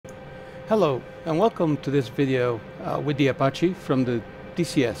Hello and welcome to this video with the Apache from the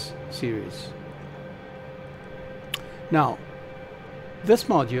DCS series. Now, this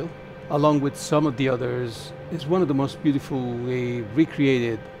module, along with some of the others, is one of the most beautifully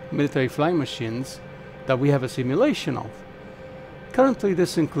recreated military flying machines that we have a simulation of. Currently,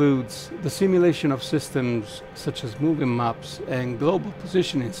 this includes the simulation of systems such as moving maps and global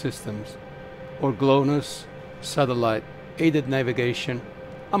positioning systems, or GLONASS, satellite, aided navigation,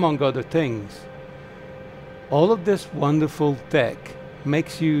 among other things. All of this wonderful tech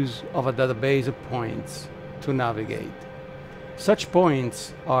makes use of a database of points to navigate. Such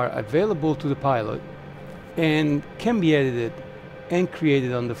points are available to the pilot and can be edited and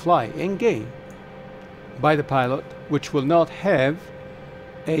created on the fly in-game by the pilot, which will not have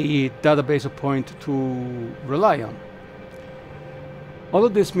a database of points to rely on. All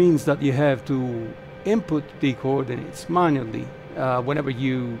of this means that you have to input the coordinates manually whenever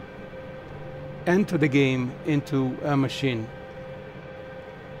you enter the game into a machine.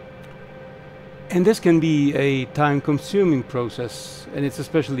 And this can be a time-consuming process, and it's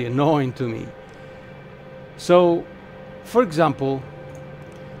especially annoying to me. So, for example,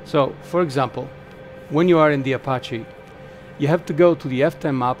 when you are in the Apache, you have to go to the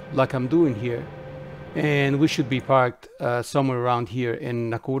F10 map like I'm doing here, and we should be parked somewhere around here in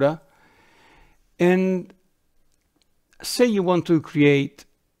Nakura. And say you want to create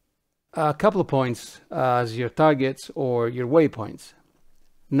a couple of points as your targets or your waypoints.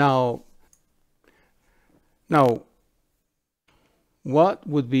 Now, what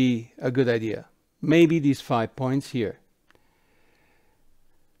would be a good idea? Maybe these 5 points here.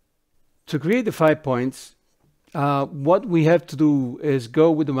 To create the 5 points, what we have to do is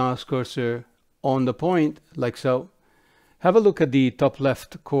go with the mouse cursor on the point, like so. Have a look at the top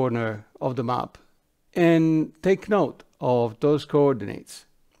left corner of the map and take note of those coordinates.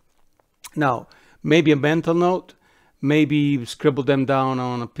 Now, maybe a mental note, maybe scribble them down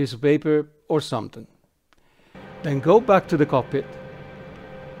on a piece of paper or something. Then go back to the cockpit,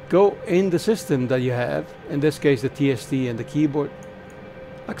 go in the system that you have, in this case the TSD and the keyboard,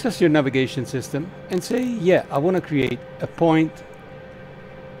 access your navigation system and say, yeah, I want to create a point,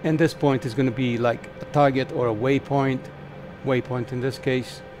 and this point is going to be like a target or a waypoint in this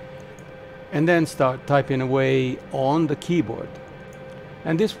case, and then start typing away on the keyboard.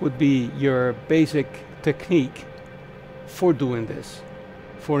 And this would be your basic technique for doing this,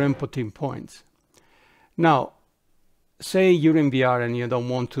 for inputting points. Now, say you're in VR and you don't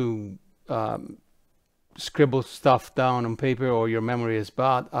want to scribble stuff down on paper, or your memory is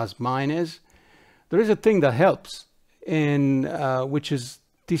bad, as mine is. There is a thing that helps, and which is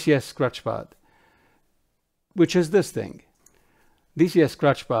DCS Scratchpad, which is this thing. DCS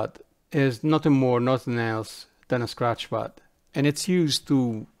Scratchpad is nothing more, nothing else than a scratchpad, and it's used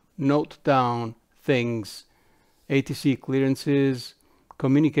to note down things, ATC clearances,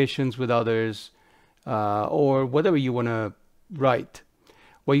 communications with others, or whatever you want to write.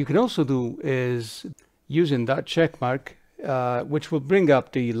 What you can also do is using that check mark, which will bring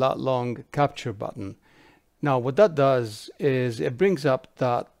up the lat long capture button. Now what that does is it brings up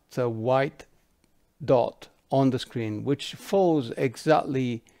that white dot on the screen, which falls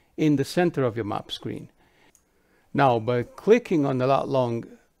exactly in the center of your map screen. Now, by clicking on the lat long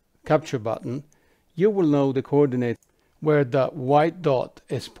capture button, you will know the coordinate where that white dot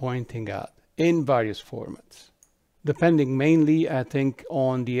is pointing at in various formats, depending mainly, I think,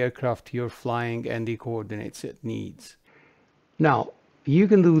 on the aircraft you're flying and the coordinates it needs. Now, you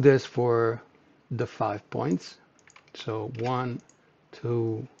can do this for the 5 points. So 1,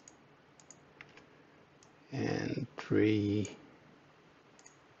 2, and 3,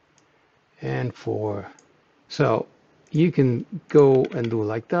 and 4. So you can go and do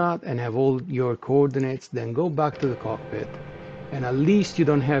like that and have all your coordinates, then go back to the cockpit, and at least you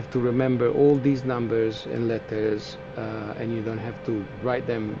don't have to remember all these numbers and letters, and you don't have to write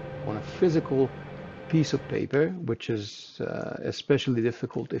them on a physical piece of paper, which is especially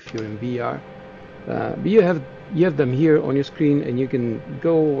difficult if you're in VR. But you have them here on your screen, and you can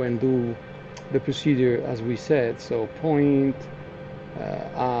go and do the procedure as we said. So point,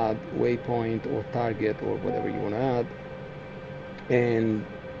 add waypoint or target or whatever you want to add, and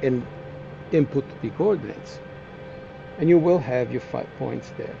input the coordinates, and you will have your 5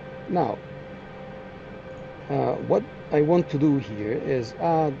 points there. Now, what I want to do here is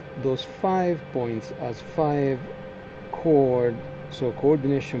add those 5 points as 5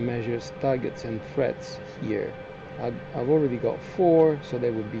 coordination measures, targets and threats here. I've already got 4, so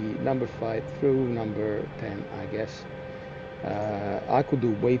they would be number 5 through number 10, I guess. I could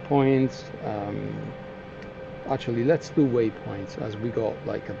do waypoints, actually let's do waypoints, as we got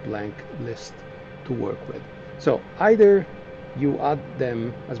like a blank list to work with. So either you add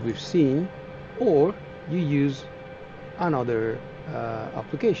them as we've seen, or you use another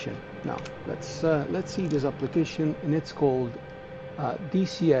application. Now let's see this application, and it's called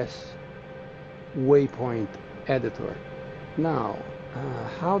DCS Waypoint Editor. Now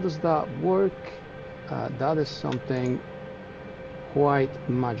how does that work? That is something quite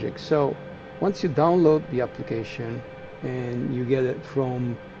magic. So once you download the application and you get it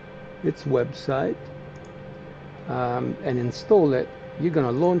from its website and install it, you're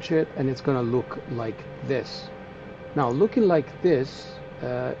gonna launch it, and it's gonna look like this. Now, looking like this,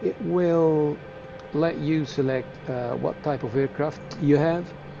 it will let you select what type of aircraft you have,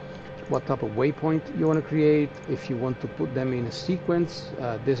 what type of waypoint you want to create. If you want to put them in a sequence,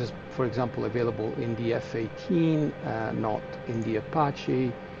 this is, for example, available in the F-18, not in the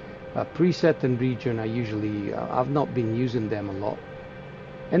Apache. Preset and region, I've not been using them a lot.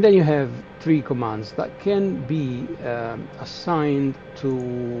 And then you have 3 commands that can be assigned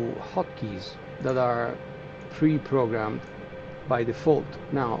to hotkeys that are pre-programmed by default.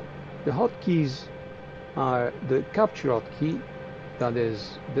 Now, the hotkeys are the capture hotkey, that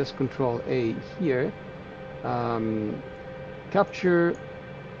is this Control A here, capture,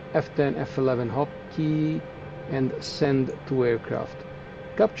 F10, F11 hotkey, and send to aircraft.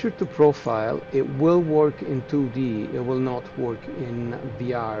 Capture to profile, it will work in 2D, it will not work in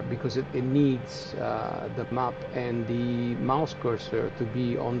VR, because it needs the map and the mouse cursor to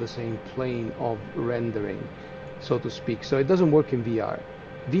be on the same plane of rendering, so to speak. So it doesn't work in VR.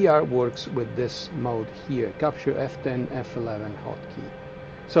 VR works with this mode here, capture F10, F11 hotkey.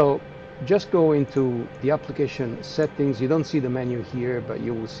 So just go into the application settings. You don't see the menu here, but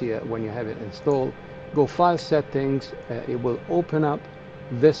you will see it when you have it installed. Go File Settings, it will open up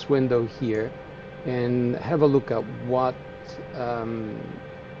this window here, and have a look at what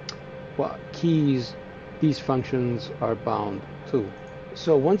keys these functions are bound to.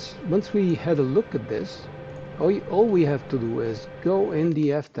 So once we had a look at this, all we have to do is go in the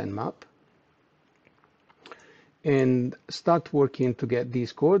F10 map and start working to get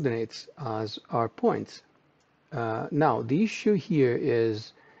these coordinates as our points. Now the issue here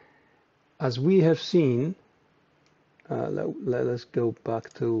is, as we have seen, let us go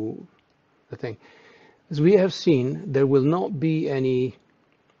back to the thing. As we have seen, there will not be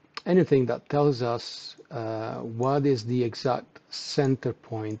anything that tells us what is the exact center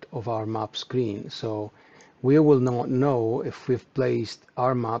point of our map screen. So we will not know if we've placed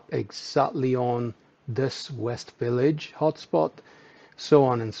our map exactly on this West Village hotspot, so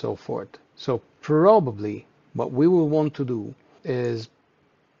on and so forth. So probably what we will want to do is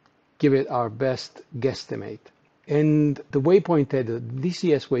give it our best guesstimate. And the Waypoint Editor,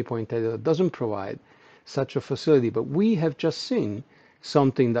 DCS Waypoint Editor, doesn't provide such a facility, but we have just seen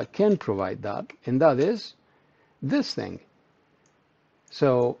something that can provide that, and that is this thing.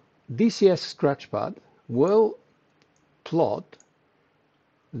 So DCS Scratchpad will plot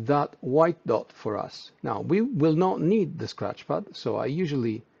that white dot for us. Now, we will not need the Scratchpad, so I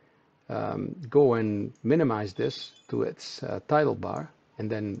usually go and minimize this to its title bar and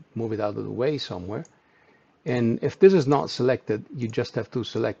then move it out of the way somewhere. And if this is not selected, you just have to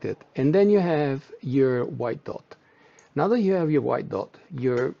select it. And then you have your white dot. Now that you have your white dot,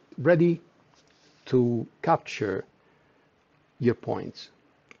 you're ready to capture your points.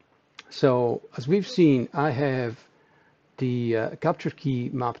 So as we've seen, I have the capture key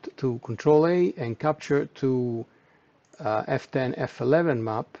mapped to Control A and capture to F10, F11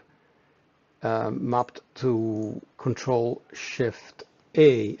 map mapped to Control Shift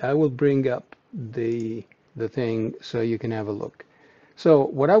A. I will bring up the thing so you can have a look. So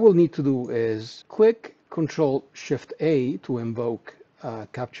what I will need to do is click Control Shift A to invoke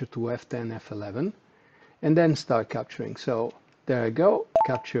capture to F10, F11, and then start capturing. So there I go,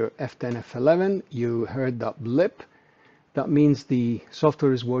 capture F10, F11. You heard that blip. That means the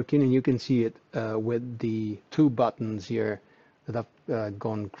software is working, and you can see it with the 2 buttons here that have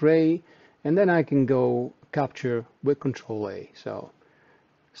gone gray. And then I can go capture with Control A. So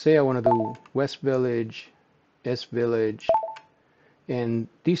say I want to do West Village, East Village, and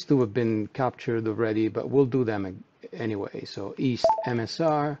these 2 have been captured already, but we'll do them anyway. So East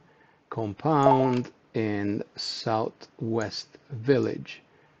MSR, Compound, and Southwest Village.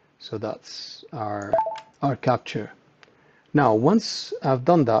 So that's our capture. Now, once I've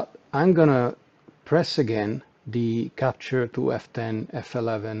done that, I'm gonna press again the capture to F10,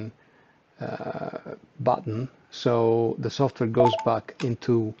 F11 button, so the software goes back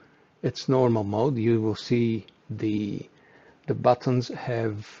into its normal mode. You will see the buttons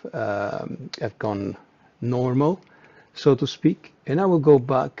have gone normal, so to speak, and I will go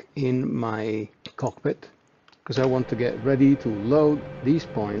back in my cockpit because I want to get ready to load these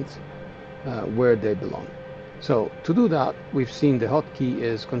points where they belong. So to do that, we've seen the hotkey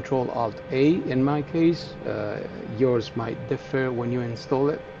is Control-Alt-A in my case. Yours might differ when you install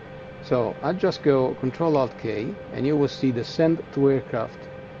it. So I just go Control-Alt-K, and you will see the Send to Aircraft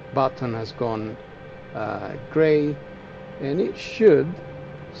button has gone gray, and it should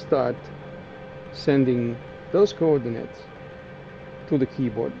start sending those coordinates to the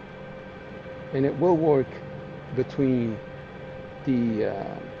keyboard, and it will work between the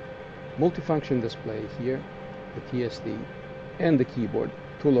multifunction display here, the TSD, and the keyboard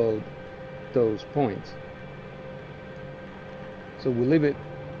to load those points. So we'll leave it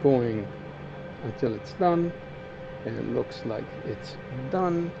going until it's done, and it looks like it's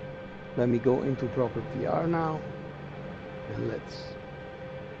done. Let me go into proper VR now,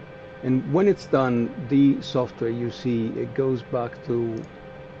 and when it's done, the software, you see it goes back to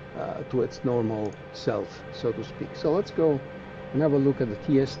its normal self, so to speak. So let's go and have a look at the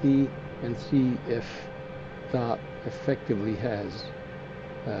TSD and see if that effectively has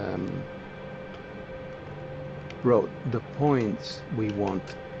wrote the points we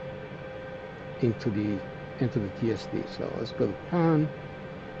want into the TSD. So let's go to PAN,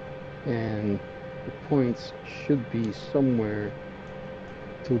 and the points should be somewhere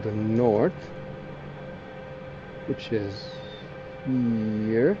to the north, which is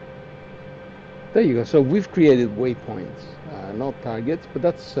here. There you go. So we've created waypoints, not targets, but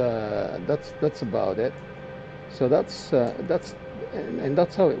that's about it. So that's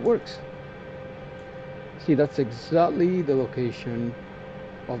how it works. See, that's exactly the location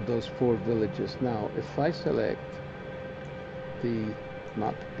of those 4 villages. Now, if I select the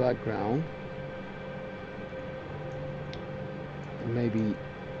map background, maybe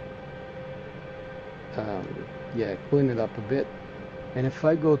yeah, clean it up a bit, and if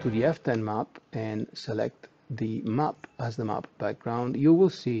I go to the F10 map and select the map as the map background, you will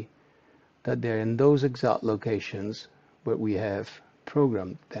see that they're in those exact locations where we have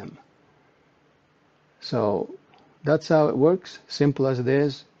programmed them. So that's how it works, simple as it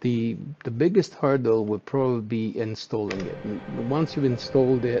is. The biggest hurdle will probably be installing it. And once you've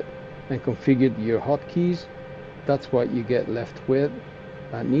installed it and configured your hotkeys, that's what you get left with,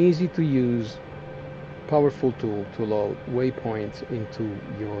 an easy to use, powerful tool to load waypoints into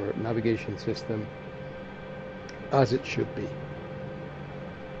your navigation system as it should be.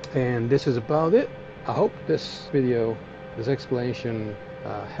 And this is about it. I hope this video, this explanation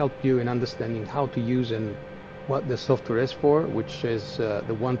helped you in understanding how to use and what the software is for, which is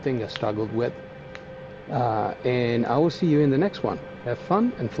the one thing I struggled with. And I will see you in the next one. Have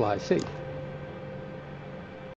fun and fly safe.